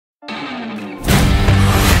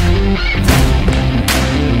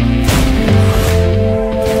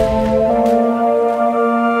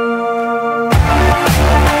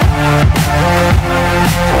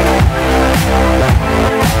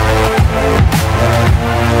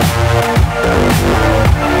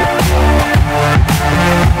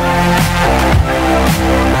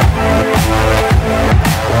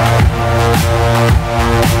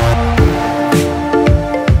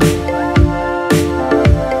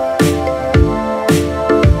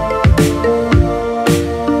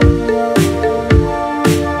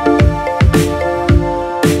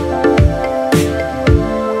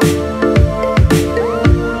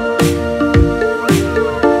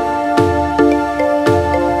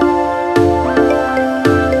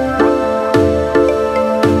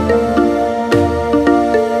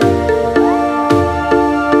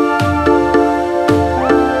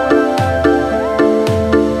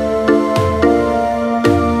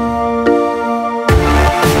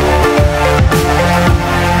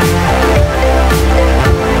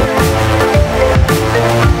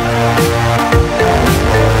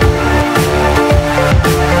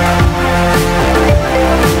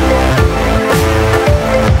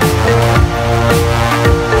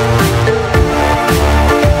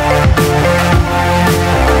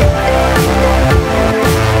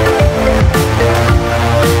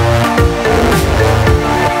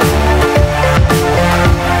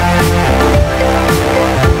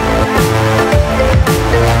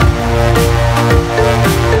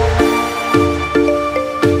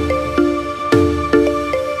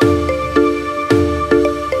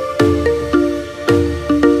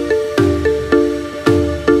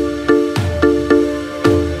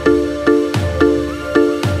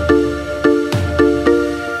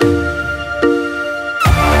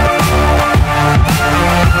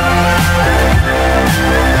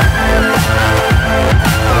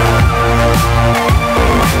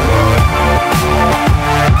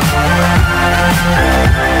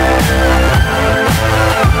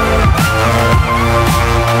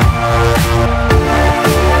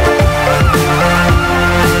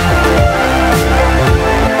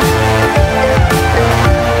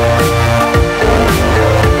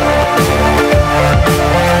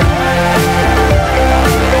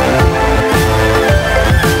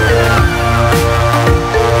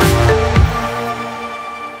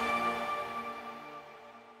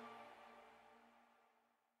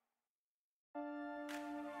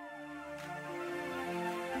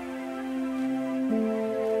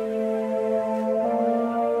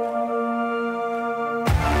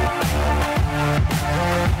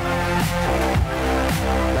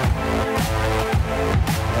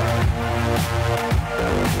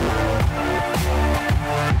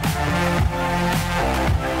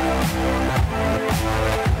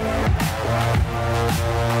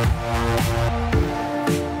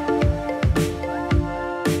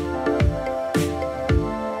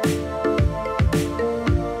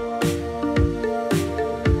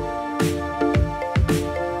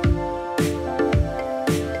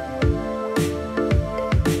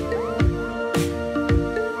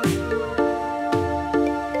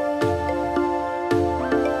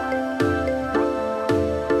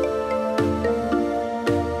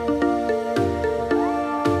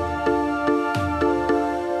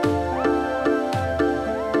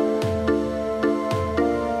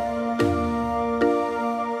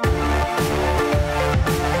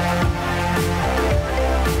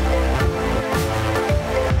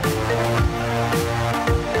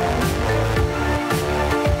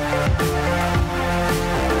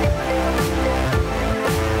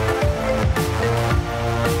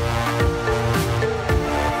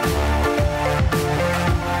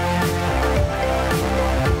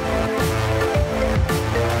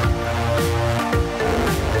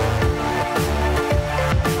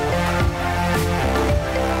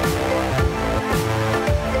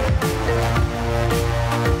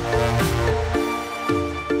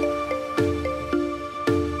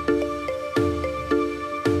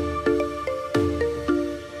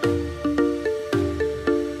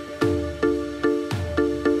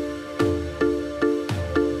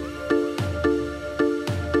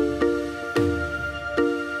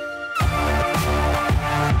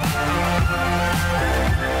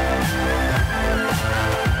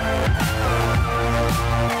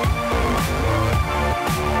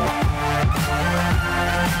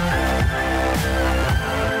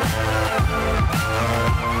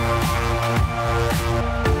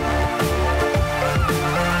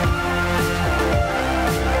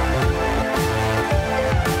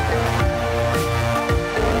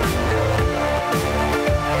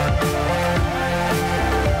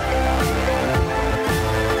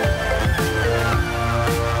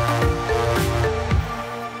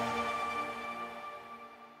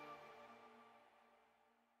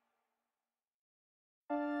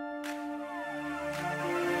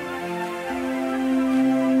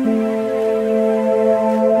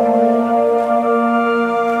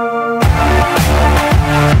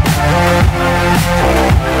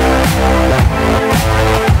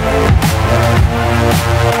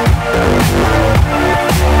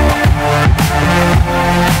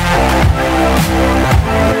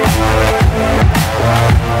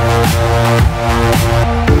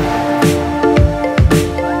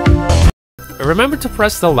remember to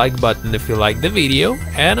press the like button if you like the video,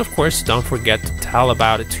 and of course don't forget to tell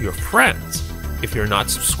about it to your friends. If you're not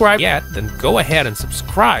subscribed yet, then go ahead and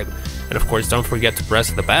subscribe, and of course don't forget to press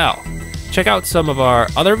the bell. Check out some of our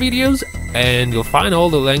other videos, and you'll find all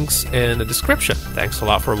the links in the description. Thanks a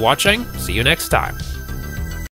lot for watching. See you next time.